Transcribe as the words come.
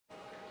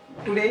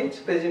Today's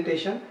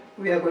presentation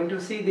we are going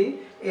to see the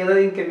error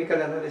in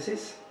chemical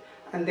analysis,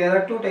 and there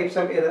are two types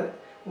of error.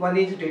 One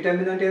is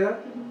determinant error,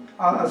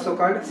 or also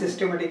called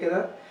systematic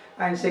error,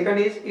 and second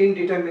is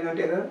indeterminate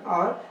error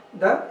or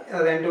the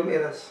random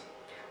errors.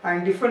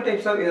 And different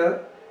types of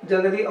error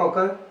generally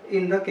occur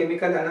in the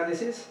chemical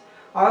analysis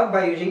or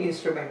by using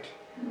instrument,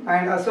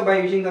 and also by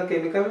using a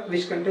chemical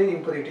which contain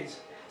impurities.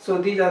 So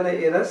these are the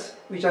errors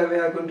which we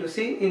are going to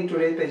see in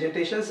today's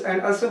presentations,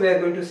 and also we are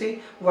going to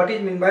see what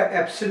is meant by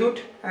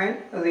absolute and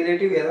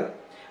relative error,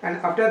 and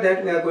after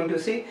that we are going to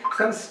see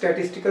some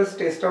statistical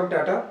test of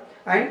data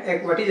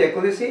and what is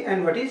accuracy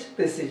and what is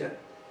precision.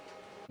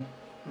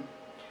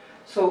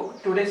 So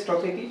today's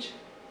topic is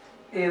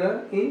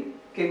error in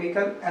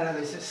chemical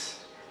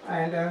analysis,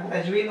 and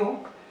as we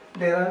know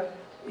there are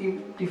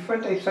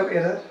different types of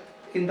error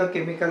in the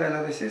chemical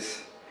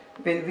analysis.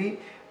 When we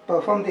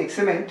perform the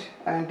experiment,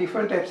 and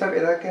different types of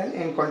error can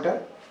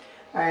encounter,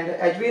 and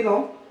as we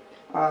know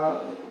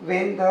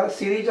when the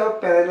series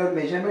of parallel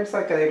measurements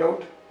are carried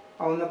out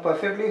on a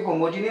perfectly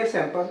homogeneous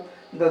sample,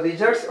 the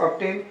results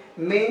obtained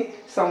may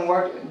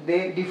somewhat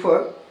they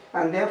differ,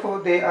 and therefore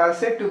they are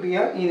said to be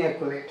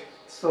inaccurate.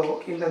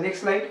 So in the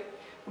next slide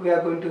we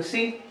are going to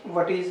see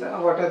what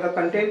are the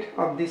content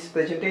of these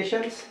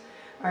presentations,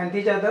 and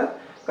these are the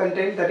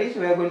content. That is,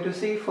 we are going to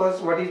see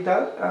first what is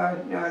the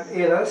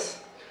errors,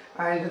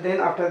 and then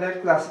after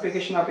that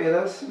classification of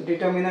errors,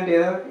 determinant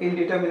error,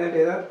 indeterminate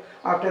error,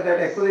 after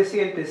that accuracy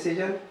and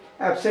precision,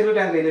 absolute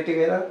and relative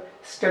error,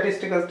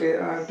 statistical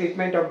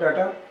treatment of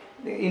data,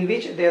 in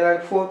which there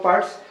are four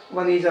parts.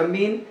 One is a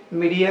mean,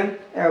 median,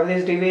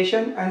 average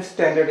deviation and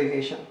standard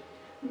deviation.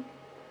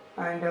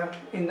 And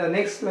in the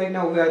next slide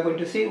now we are going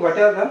to see what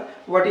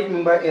is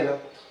meant by error.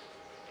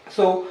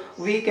 So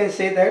we can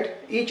say that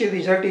each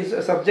result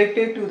is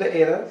subjected to the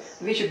error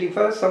which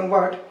differs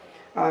somewhat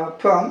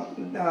from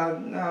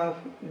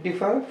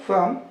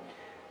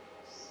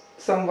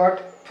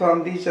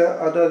this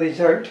other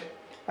result.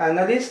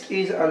 Analyst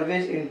is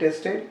always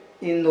interested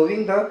in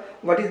knowing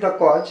what is the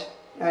cause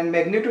and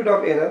magnitude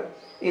of error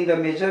in the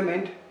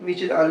measurement,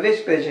 which is always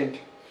present.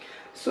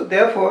 So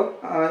therefore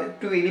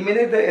to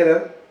eliminate the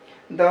error,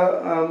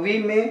 we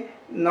may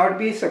not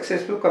be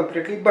successful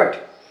completely,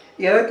 but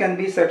error can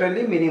be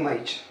certainly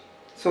minimized.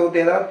 So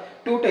there are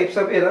two types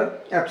of error,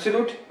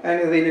 absolute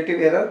and relative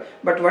error.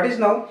 But what is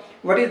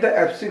the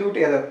absolute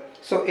error?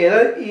 So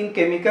error in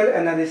chemical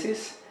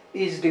analysis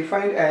is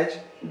defined as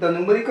the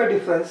numerical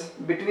difference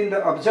between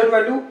the observed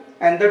value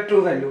and the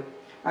true value,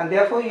 and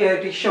therefore here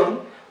it is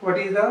shown what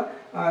is the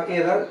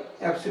error,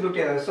 absolute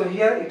error. So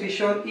here it is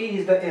shown E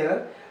is the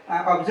error,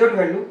 observed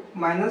value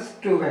minus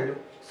true value.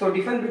 So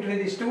difference between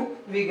these two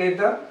we get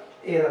the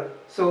error.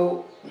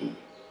 So,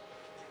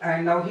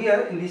 and now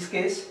here in this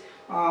case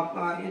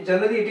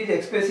generally it is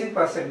expressed in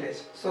percentage.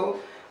 So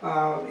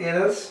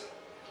errors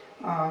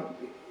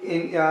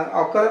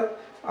occur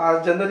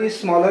are generally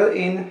smaller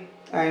in,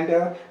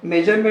 and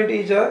measurement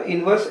is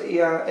inverse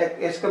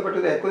as compared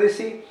to the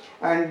accuracy,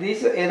 and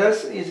these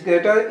errors is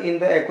greater in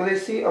the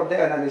accuracy of the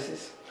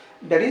analysis.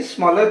 That is,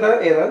 smaller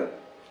the error,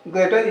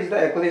 greater is the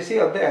accuracy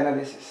of the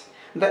analysis.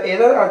 The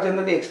error are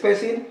generally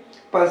expressed in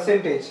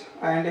percentage,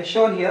 and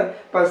shown here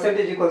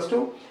percentage equals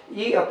to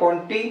E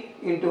upon T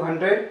into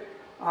 100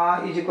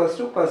 is equals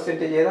to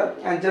percentage error,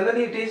 and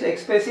generally it is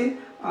expressed in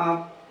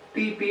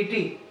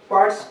PPT,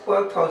 parts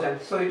per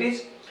thousand. So it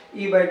is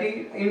E by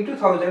T into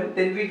 1000,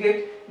 then we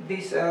get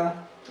this error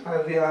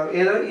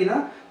in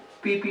a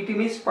PPT,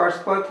 means parts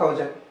per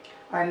thousand.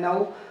 And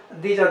now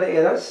these are the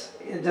errors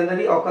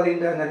generally occur in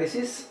the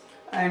analysis,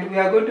 and we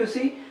are going to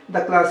see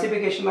the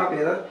classification of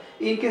error.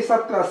 In case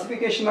of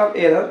classification of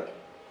error,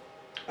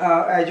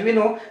 as we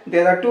know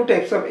there are two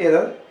types of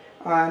error,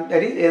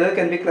 that is, error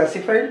can be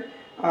classified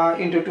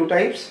into two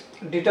types: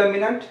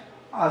 determinant,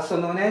 also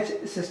known as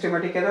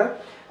systematic error,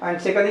 and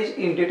second is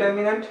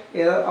indeterminate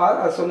error,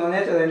 or also known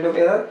as random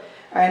error.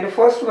 And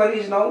first one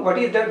is now what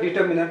is the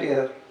determinant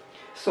error.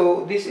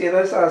 So these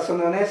errors are also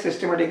known as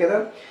systematic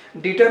error.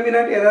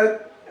 Determinant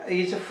error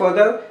is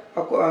further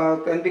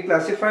can be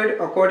classified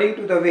according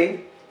to the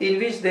way in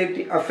which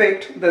they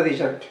affect the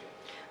result,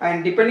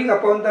 and depending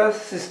upon the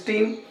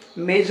system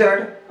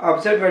measured,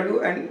 observed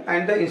value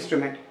and the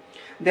instrument.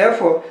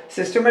 Therefore,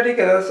 systematic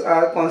errors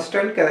are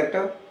constant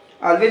character,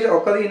 always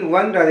occur in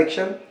one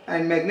direction,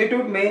 and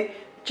magnitude may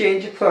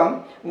change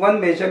from one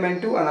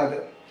measurement to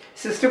another.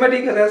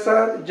 Systematic errors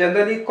are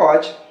generally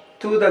caused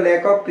through the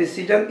lack of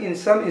precision in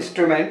some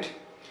instrument,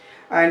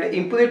 and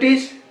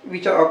impurities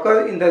which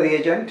occur in the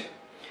reagent,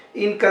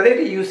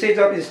 incorrect usage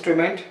of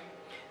instrument.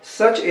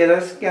 Such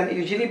errors can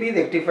usually be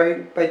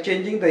rectified by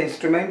changing the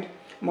instrument,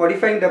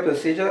 modifying the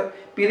procedure,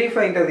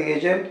 purifying the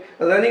reagent,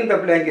 running the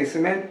blank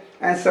experiment,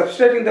 and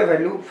subtracting the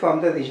value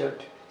from the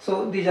result.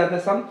 So these are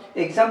some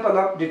example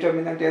of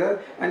determinant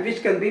error, and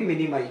which can be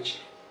minimized.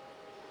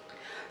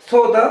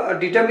 So the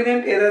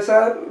determinant errors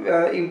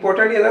are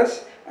important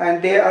errors,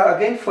 and they are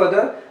again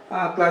further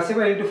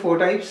classified into four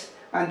types.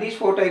 And these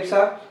four types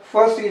are: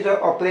 first is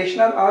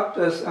operational or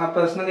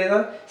personal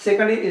error,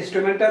 second is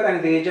instrumental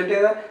and reagent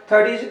error,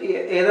 third is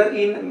error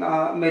in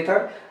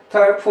method,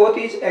 fourth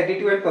is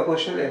additive and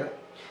proportional error.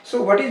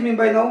 So what is meant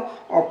by now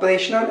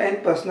operational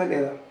and personal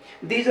error?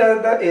 These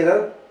are the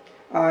error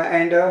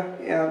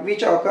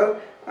which occur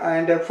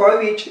and for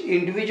which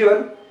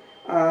individual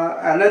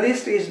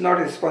analyst is not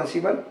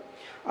responsible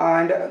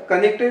and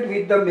connected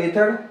with the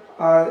method,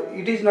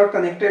 it is not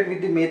connected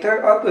with the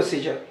method or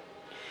procedure.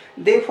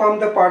 They form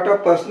the part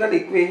of personal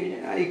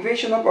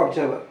equation of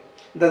observer.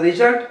 The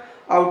result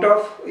out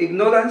of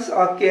ignorance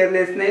or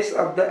carelessness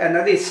of the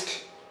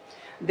analyst,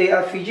 they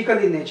are physical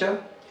in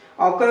nature,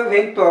 occur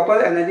when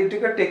proper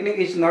analytical technique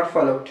is not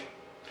followed.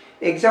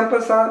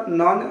 Examples are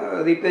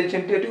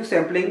non-representative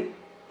sampling,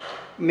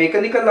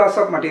 mechanical loss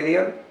of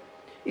material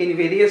in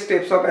various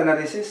steps of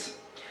analysis,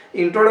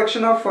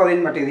 introduction of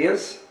foreign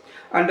materials,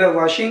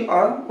 underwashing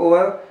or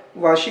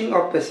overwashing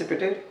of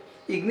precipitate,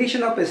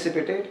 ignition of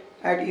precipitate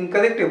at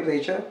incorrect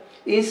temperature,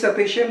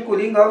 insufficient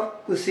cooling of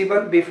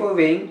crucible before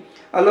weighing,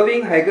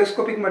 allowing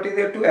hygroscopic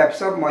material to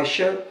absorb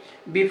moisture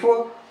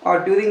before or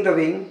during the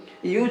weighing,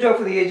 use of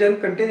reagent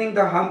containing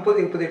the harmful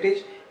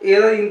impurities,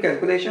 error in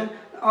calculation.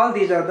 All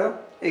these are the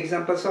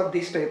examples of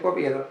this type of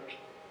error.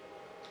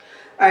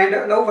 And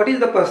now what is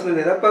the personal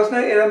error?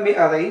 Personal error may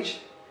arise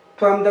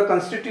from the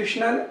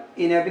constitutional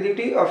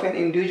inability of an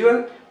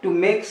individual to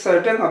make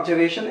certain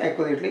observation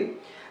accurately.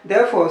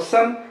 Therefore,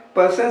 some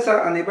persons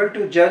are unable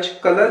to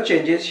judge color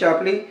changes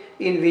sharply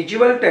in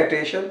visual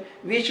titration,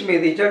 which may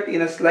result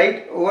in a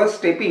slight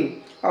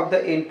overstepping of the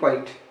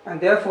endpoint. And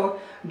therefore,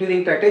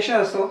 during titration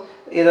also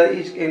error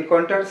is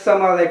encountered.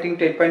 Some are writing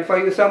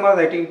 10.5, some are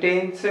writing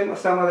 10,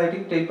 some are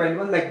writing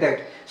 10.1, like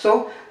that.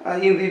 So,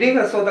 in reading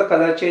also the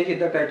color change in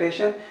the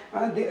titration,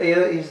 the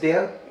error is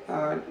there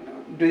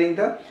during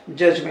the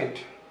judgment.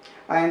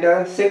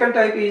 And second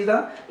type is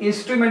the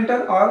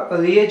instrumental or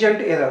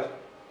reagent error.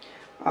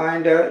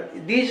 And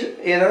these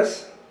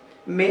errors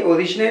may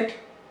originate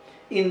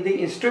in the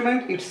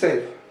instrument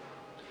itself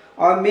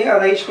or may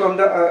arise from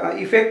the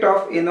effect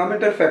of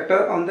environmental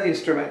factor on the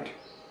instrument.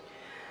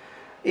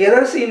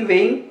 Errors in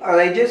weighing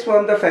arises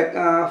from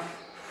the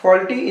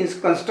faulty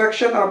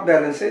construction of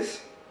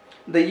balances,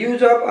 the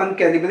use of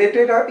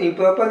uncalibrated or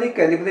improperly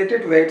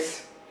calibrated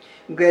weights,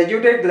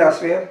 graduated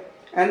glassware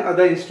and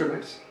other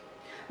instruments.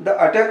 The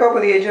attack of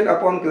reagent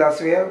upon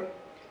glassware,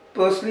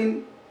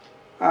 porcelain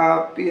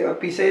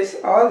pieces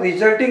are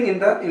resulting in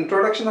the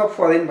introduction of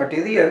foreign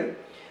material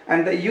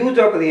and the use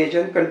of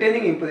reagent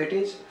containing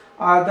impurities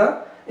are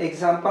the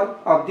example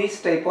of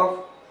this type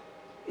of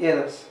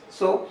errors.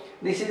 So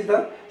this is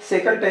the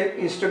second type,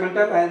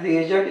 instrumental and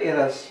reagent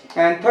errors.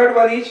 And third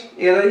one is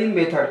error in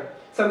method.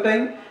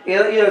 Sometimes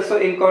error is also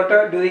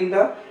encountered during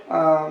the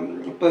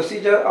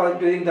procedure or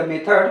during the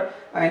method,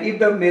 and if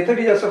the method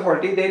is also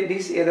faulty, then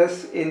these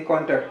errors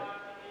encountered.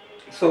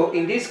 So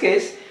in this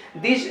case,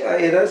 these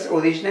errors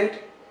originate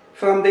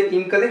from the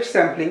incorrect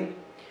sampling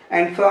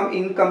and from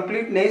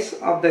incompleteness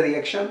of the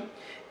reaction.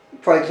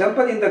 For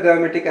example, in the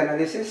gravimetric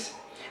analysis,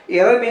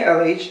 error may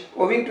arise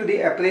owing to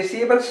the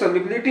appreciable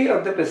solubility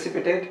of the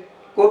precipitate,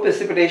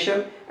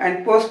 co-precipitation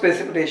and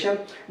post-precipitation,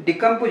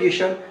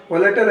 decomposition,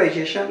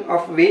 volatilization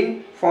of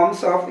weighing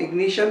forms of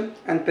ignition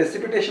and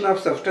precipitation of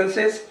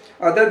substances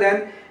other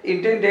than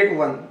intended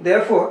one.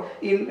 Therefore,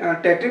 in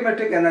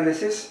tetrametric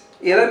analysis,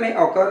 error may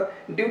occur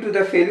due to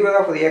the failure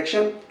of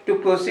reaction to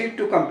proceed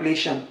to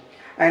completion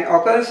and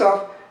occurrence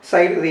of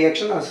side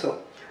reaction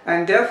also.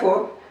 And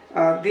therefore,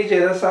 these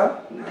errors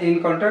are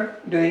encountered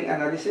during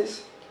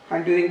analysis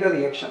and during the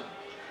reaction.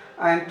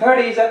 And third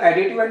is the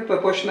additive and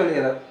proportional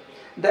error.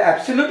 The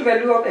absolute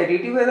value of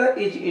additive error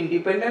is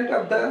independent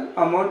of the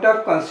amount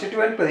of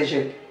constituent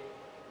present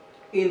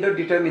in the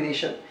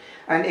determination.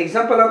 An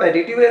example of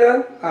additive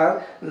error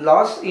are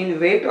loss in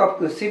weight of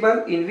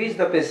crucible in which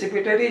the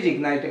precipitate is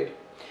ignited.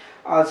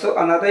 Also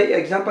another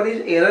example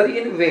is error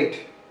in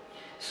weight,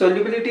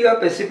 solubility of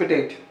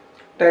precipitate,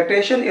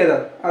 titration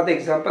error are the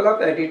example of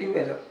additive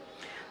error.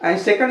 And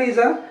second is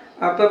a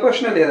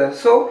proportional error.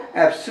 So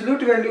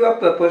absolute value of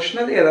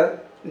proportional error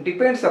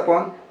depends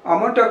upon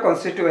amount of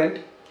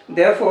constituent.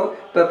 Therefore,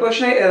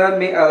 proportional error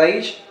may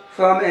arise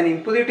from an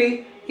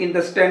impurity in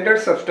the standard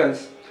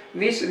substance,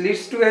 which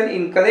leads to an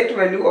incorrect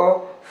value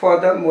for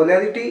the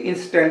molarity in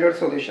standard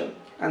solution.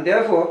 And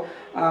therefore,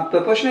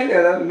 proportional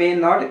error may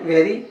not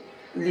vary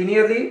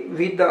linearly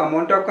with the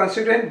amount of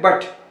constituent,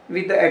 but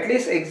with the at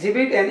least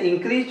exhibit an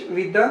increase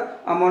with the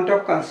amount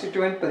of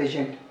constituent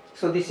present.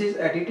 So this is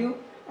additive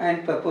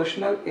and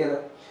proportional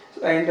error.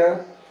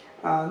 And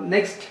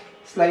next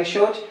slide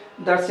shows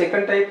the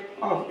second type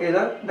of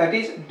error, that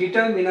is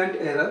determinant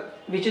error,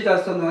 which is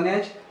also known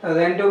as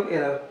random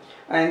error.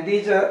 And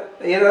these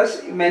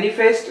errors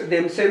manifest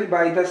themselves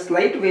by the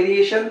slight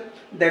variation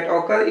that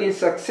occur in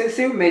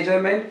successive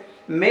measurement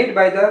made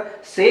by the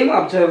same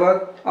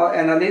observer or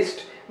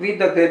analyst with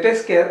the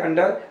greatest care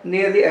under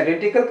nearly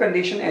identical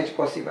condition as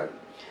possible.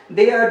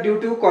 They are due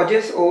to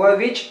causes over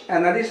which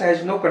analyst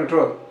has no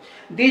control.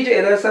 These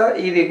errors are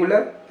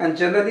irregular and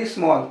generally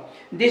small,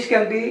 This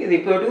can be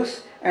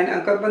reproduced and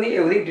accompany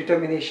every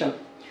determination.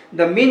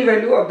 The mean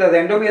value of the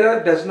random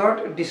error does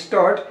not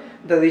distort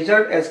the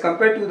result as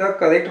compared to the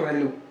correct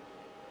value.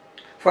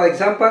 For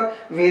example,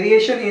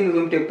 variation in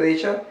room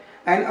temperature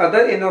and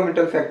other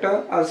environmental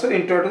factors also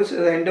introduce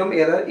random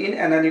error in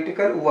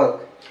analytical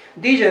work.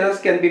 These errors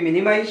can be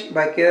minimized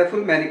by careful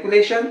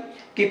manipulation,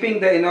 keeping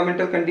the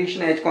environmental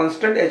condition as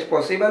constant as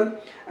possible,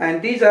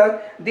 and these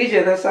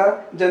errors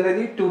are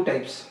generally two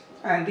types.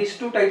 And these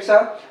two types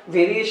are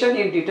variation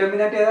in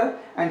determinant error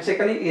and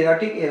secondly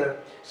erratic error.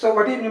 So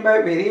what is meant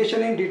by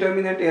variation in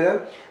determinant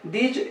error?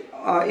 These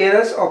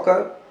errors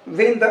occur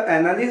when the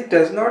analyst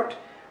does not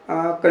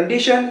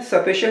condition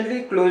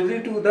sufficiently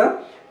closely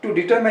to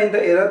determine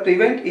the error,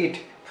 prevent it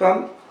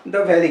from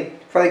the varying.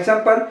 For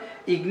example,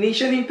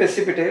 ignition in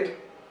precipitate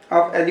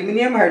of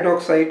aluminum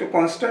hydroxide to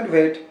constant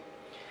weight,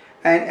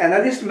 and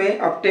analyst may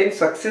obtain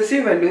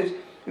successive values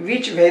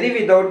which vary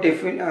without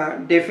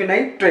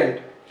definite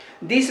trend.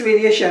 This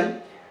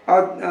variation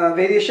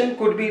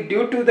could be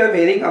due to the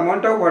varying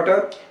amount of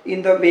water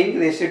in the weighing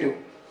residue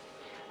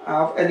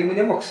of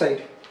aluminum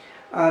oxide.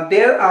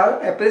 There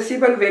are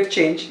appreciable weight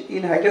change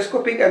in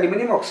hygroscopic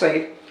aluminum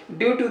oxide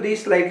due to the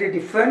slightly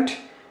different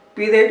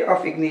period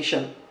of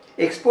ignition,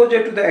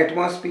 exposure to the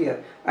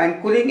atmosphere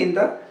and cooling in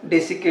the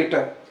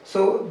desiccator.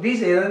 So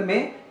this error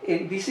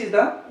this is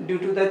due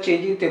to the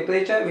change in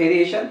temperature,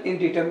 variation in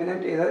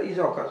determinant error is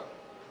occur.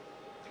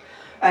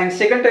 And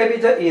second type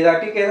is the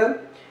erratic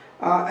error.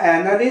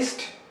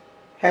 Analyst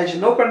has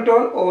no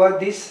control over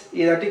this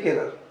erratic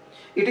error.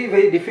 It is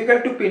very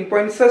difficult to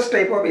pinpoint such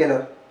type of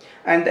error,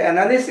 and the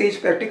analyst is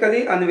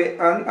practically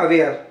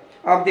unaware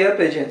of their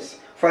presence.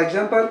 For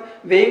example,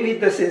 weighing with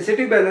the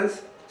sensitive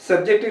balance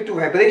subjected to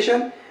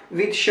vibration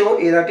which show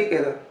erratic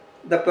error.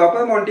 The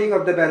proper mounting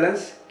of the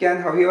balance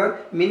can, however,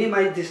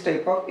 minimize this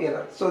type of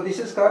error. So this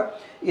is called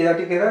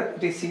erratic error.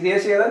 It is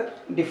serious error,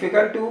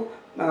 difficult to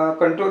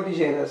control these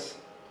errors.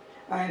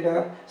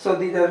 And so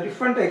these are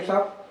different types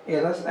of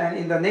errors, and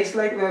in the next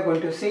slide we are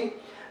going to see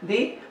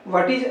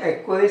what is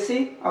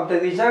accuracy of the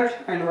result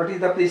and what is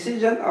the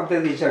precision of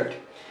the result.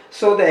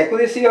 So the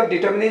accuracy of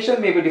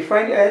determination may be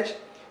defined as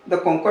the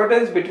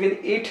concordance between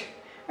it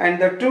and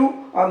the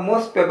true or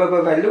most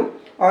probable value,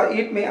 or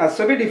it may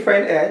also be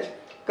defined as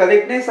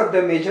correctness of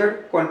the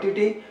measured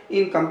quantity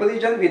in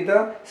comparison with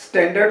the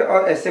standard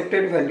or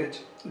accepted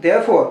values.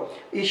 Therefore,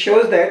 it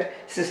shows that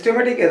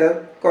systematic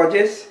error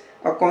causes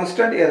a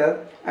constant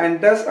error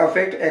and thus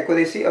affect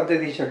accuracy of the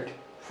result.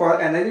 For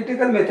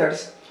analytical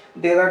methods,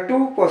 there are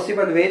two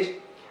possible ways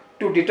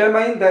to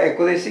determine the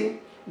accuracy,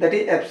 that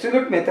is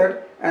absolute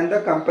method and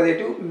the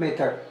comparative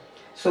method.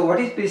 So what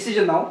is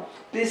precision now?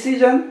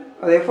 Precision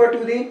refers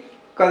to the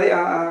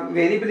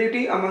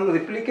variability among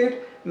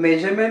replicate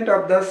measurement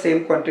of the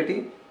same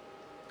quantity.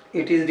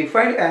 It is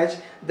defined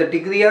as the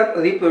degree of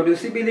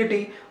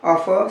reproducibility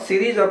of a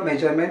series of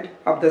measurement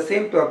of the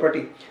same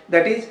property.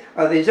 That is,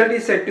 a result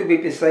is said to be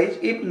precise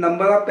if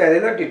number of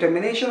parallel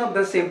determination of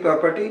the same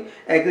property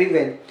agree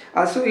well.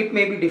 Also, it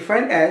may be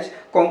defined as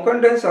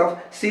concordance of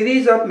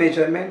series of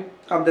measurement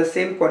of the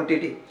same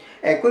quantity.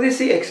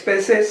 Accuracy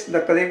expresses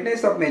the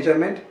correctness of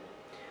measurement.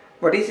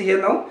 What is here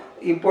now?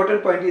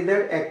 Important point is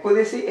that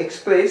accuracy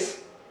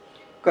expresses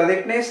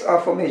correctness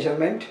of a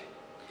measurement,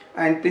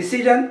 and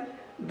precision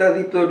the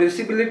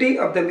reproducibility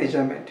of the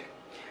measurement.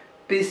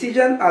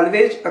 Precision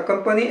always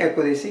accompany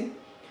accuracy,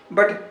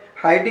 but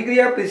high degree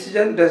of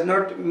precision does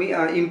not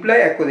imply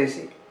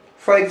accuracy.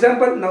 For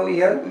example, now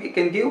here we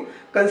can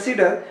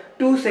consider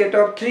two set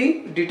of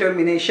three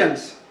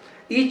determinations,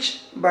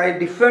 each by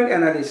different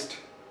analysts,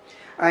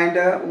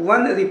 and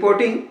one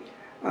reporting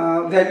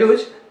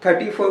values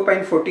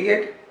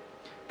 34.48,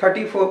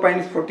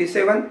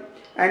 34.47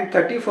 and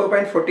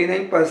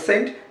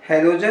 34.49%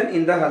 halogen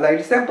in the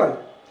halide sample,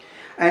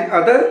 and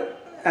other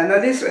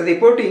analysts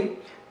reporting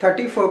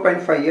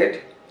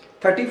 34.58,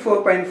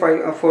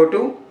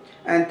 34.42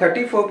 and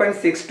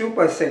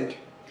 34.62%.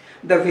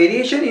 The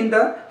variation in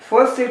the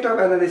first set of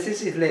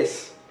analysis is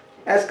less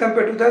as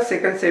compared to the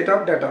second set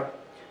of data.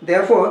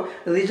 Therefore,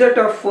 result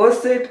of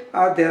first set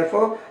are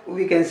therefore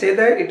we can say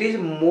that it is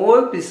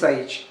more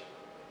precise.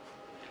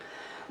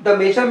 The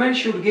measurement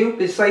should give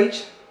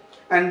precise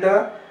and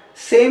the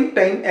same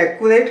time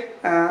accurate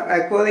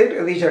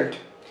result.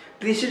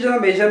 Precision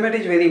of measurement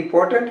is very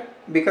important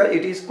because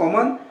it is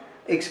common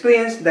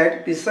experience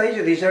that precise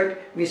result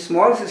with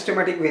small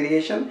systematic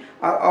variation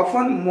are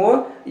often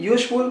more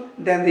useful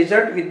than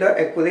result with the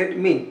accurate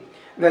mean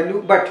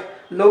value but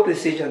low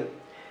precision,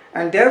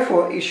 and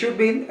therefore it should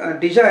be a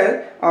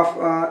desire of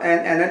an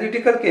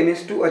analytical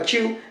chemist to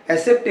achieve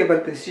acceptable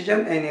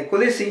precision and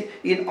accuracy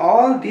in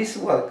all this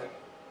work.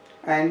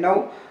 And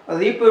now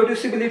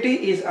reproducibility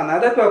is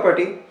another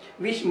property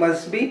which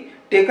must be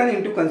taken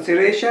into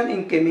consideration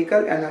in chemical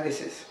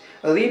analysis.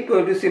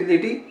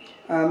 Reproducibility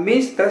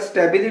means the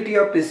stability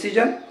of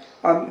precision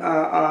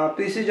of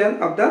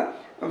the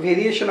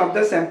variation of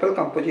the sample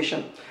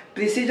composition.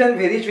 Precision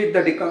varies with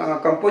the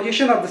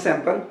composition of the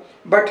sample,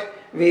 but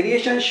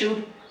variation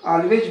should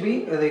always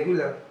be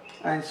regular.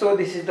 And so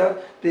this is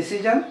the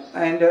precision,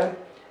 and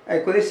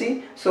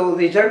accuracy. So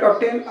result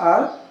obtained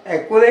are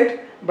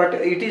accurate, but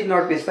it is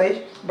not precise.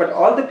 But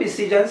all the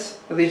precisions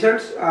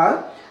results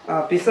are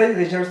precise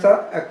results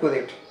are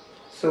accurate.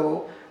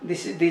 So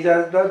these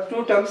are the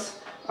two terms.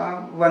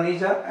 One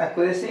is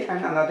accuracy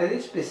and another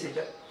is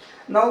precision.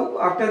 Now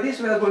after this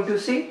we are going to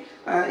see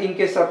in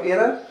case of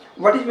error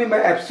what is meant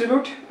by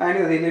absolute and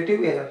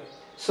relative error.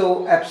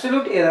 So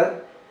absolute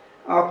error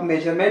of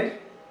measurement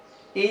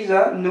is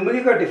a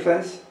numerical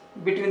difference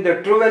between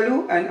the true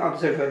value and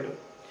observed value.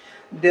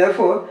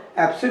 Therefore,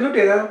 absolute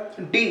error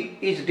D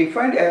is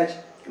defined as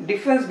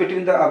difference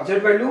between the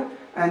observed value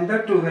and the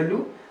true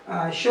value.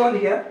 Shown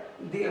here,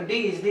 D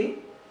is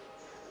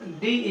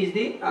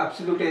the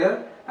absolute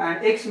error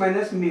and x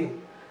minus mu.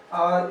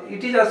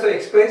 It is also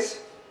expressed,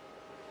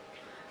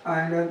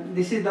 and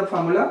this is the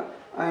formula.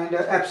 And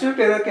absolute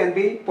error can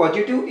be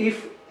positive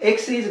if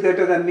x is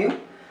greater than mu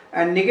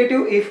and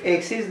negative if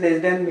x is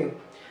less than mu.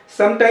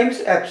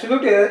 Sometimes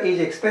absolute error is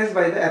expressed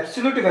by the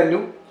absolute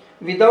value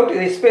without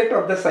respect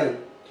of the sign.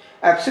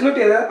 Absolute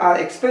error are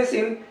expressed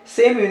in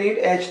same unit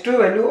as true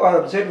value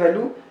or observed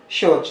value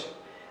shows.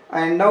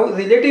 And now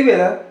relative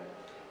error,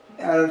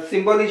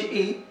 symbol is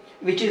E,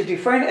 which is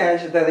defined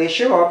as the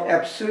ratio of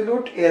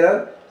absolute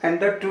error and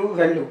the true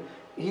value.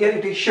 Here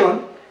it is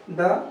shown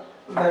the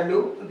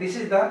value. This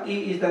is the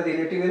E is the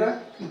relative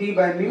error, D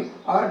by mu,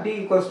 or D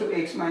equals to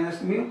x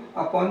minus mu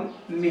upon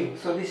mu.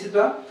 So this is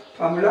the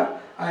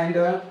formula,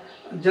 and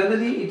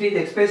generally it is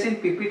expressed in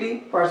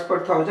PPT, parts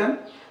per thousand,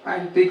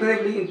 and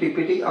preferably in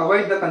PPT.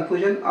 Avoid the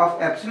confusion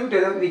of absolute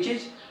error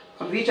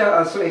which are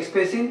also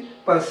expressed in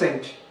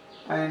percent.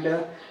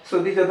 And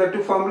so these are the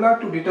two formula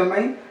to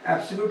determine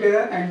absolute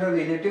error and the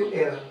relative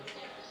error.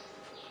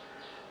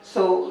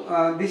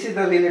 So this is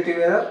the relative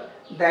error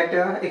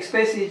that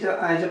expressed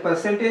as a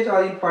percentage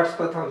or in parts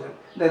per thousand.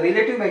 The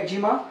relative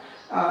maxima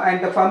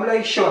and the formula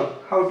is shown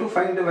how to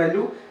find the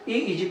value.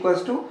 E is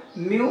equals to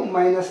mu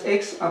minus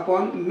x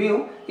upon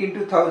mu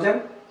into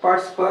 1000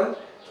 parts per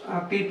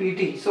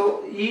ppt.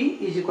 So E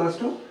is equals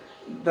to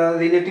the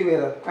relative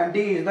error and D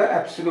is the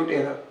absolute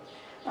error.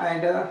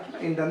 And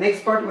in the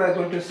next part we are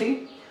going to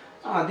see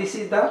this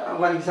is the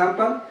one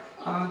example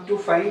to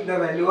find the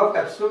value of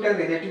absolute and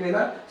relative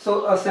error.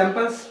 So a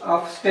samples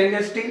of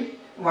stainless steel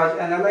was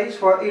analyzed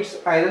for its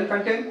iron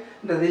content.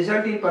 The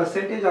result in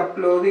percentage of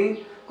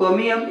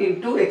chromium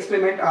in two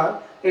experiments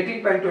are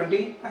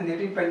 18.20 and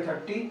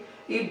 18.30.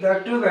 If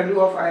the true value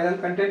of iron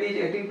content is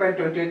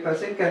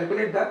 18.28%,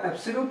 calculate the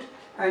absolute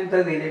and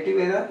the relative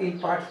error in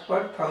parts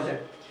per thousand.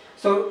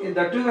 So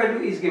the true value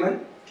is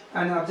given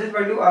and observed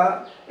value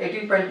are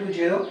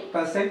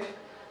 18.20%,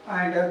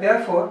 and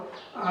therefore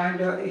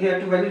here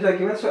two values are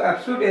given. So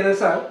absolute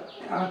errors are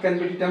can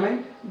be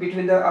determined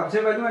between the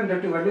observed value and the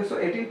true value. So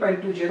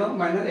 18.20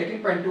 minus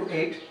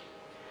 18.28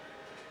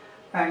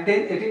 and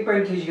then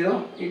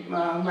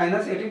 18.30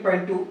 minus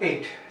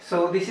 18.28.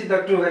 So this is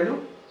the true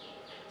value.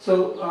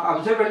 So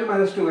observed value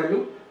minus true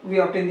value, we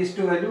obtain this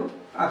true value,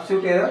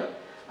 absolute error.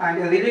 And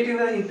relative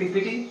error in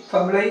PPT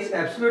formula is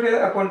absolute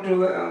error upon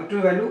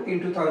true value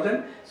into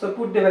 1000. So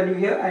put the value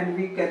here and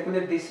we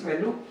calculate this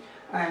value.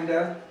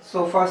 And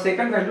so for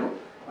second value,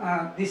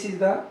 this is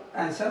the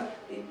answer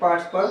in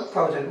parts per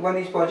thousand. One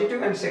is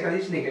positive and second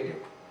is negative.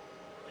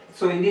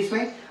 So in this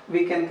way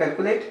we can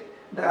calculate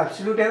the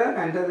absolute error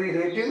and the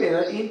relative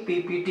error in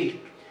PPT.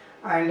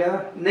 And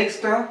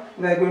next we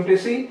are going to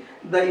see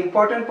the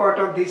important part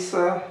of this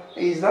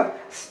is the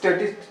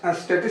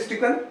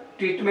statistical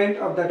treatment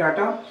of the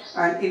data.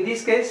 And in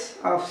this case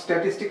of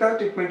statistical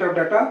treatment of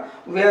data,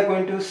 we are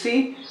going to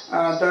see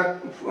the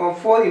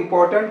four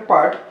important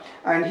part.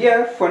 And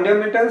here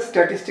fundamental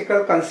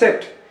statistical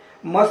concept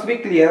must be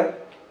clear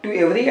to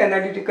every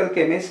analytical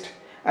chemist,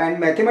 and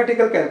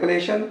mathematical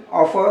calculation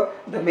offer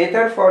the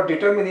method for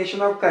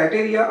determination of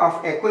criteria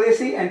of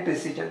accuracy and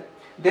precision.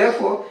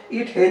 Therefore,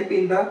 it helps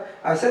in the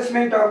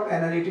assessment of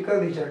analytical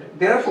result.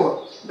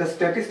 Therefore, the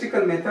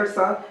statistical methods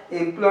are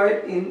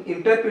employed in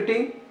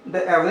interpreting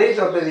the average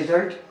of the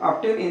result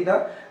obtained in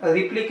the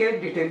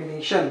replicate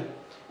determination.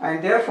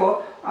 And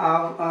therefore,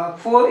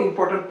 four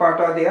important parts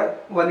are there.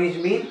 One is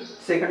mean,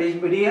 second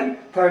is median,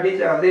 third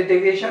is average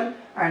deviation,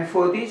 and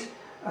fourth is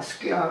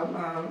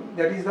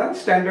that is the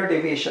standard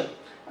deviation.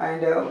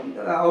 And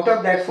out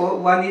of that four,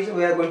 one is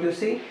we are going to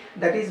see,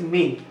 that is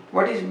mean.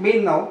 What is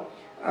mean now?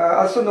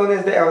 Also known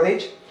as the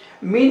average.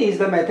 Mean is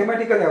the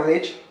mathematical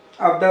average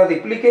of the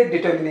replicate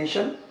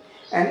determination,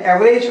 and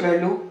average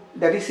value,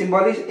 that is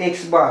symbol is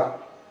x bar,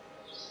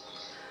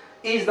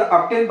 is the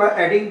obtained by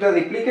adding the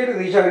replicate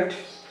result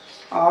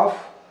of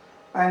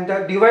and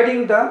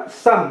dividing the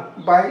sum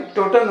by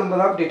total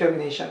number of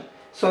determination.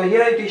 So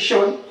here it is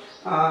shown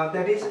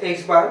that is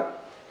x bar.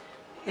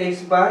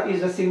 X bar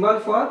is the symbol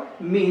for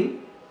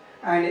mean,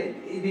 and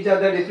these are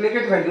the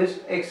replicate values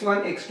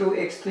x1, x2,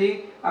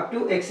 x3 up to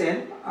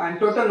xn, and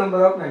total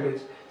number of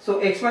values. So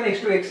x1,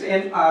 x2,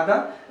 xn are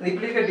the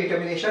replicate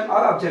determination or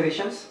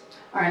observations.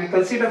 And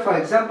consider, for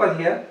example,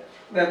 here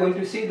we are going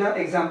to see the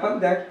example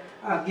that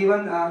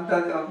given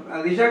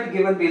the result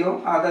given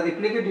below are the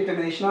replicate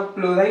determination of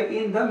chloride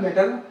in the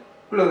metal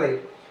chloride.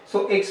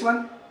 So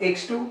x1,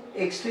 x2,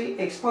 x3,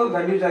 x4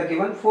 values are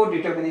given, 4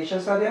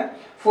 determinations are there,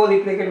 4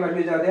 replicate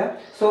values are there.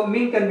 So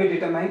mean can be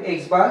determined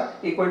x bar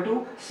equal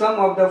to sum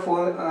of the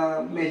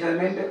 4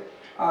 measurement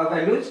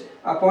values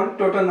upon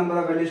total number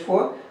of values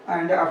 4,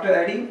 and after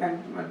adding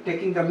and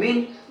taking the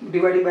mean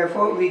divided by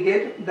 4 we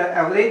get the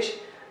average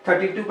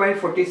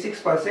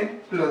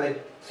 32.46%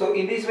 chloride. So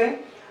in this way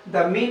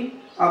the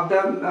mean of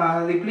the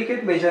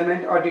replicate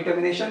measurement or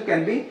determination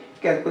can be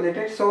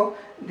calculated. So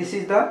this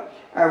is the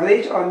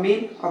average or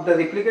mean of the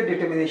replicate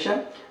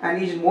determination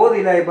and is more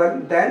reliable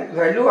than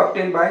value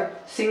obtained by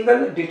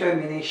single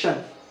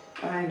determination.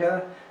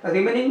 And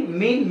remaining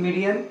mean,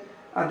 median,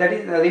 that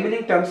is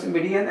remaining terms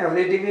median,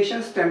 average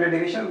deviation, standard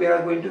deviation we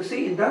are going to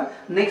see in the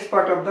next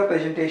part of the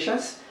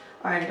presentations.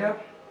 And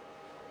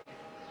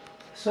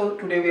so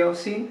today we have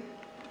seen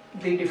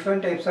the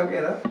different types of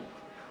error,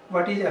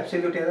 what is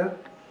absolute error,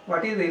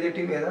 what is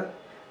relative error,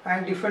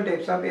 and different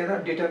types of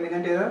error,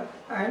 determinant error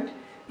and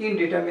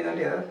indeterminate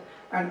error.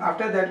 And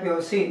after that we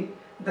have seen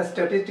the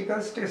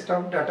statistical test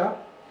of data.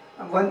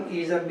 One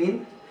is a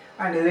mean,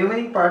 and the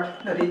remaining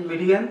part, that is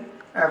median,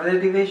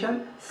 average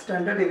deviation,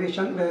 standard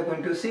deviation, we are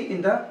going to see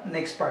in the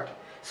next part.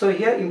 So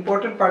here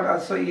important part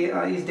also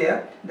is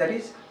there, that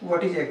is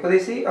what is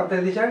accuracy of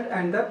the result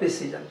and the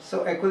precision.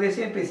 So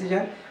accuracy and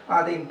precision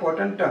are the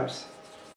important terms.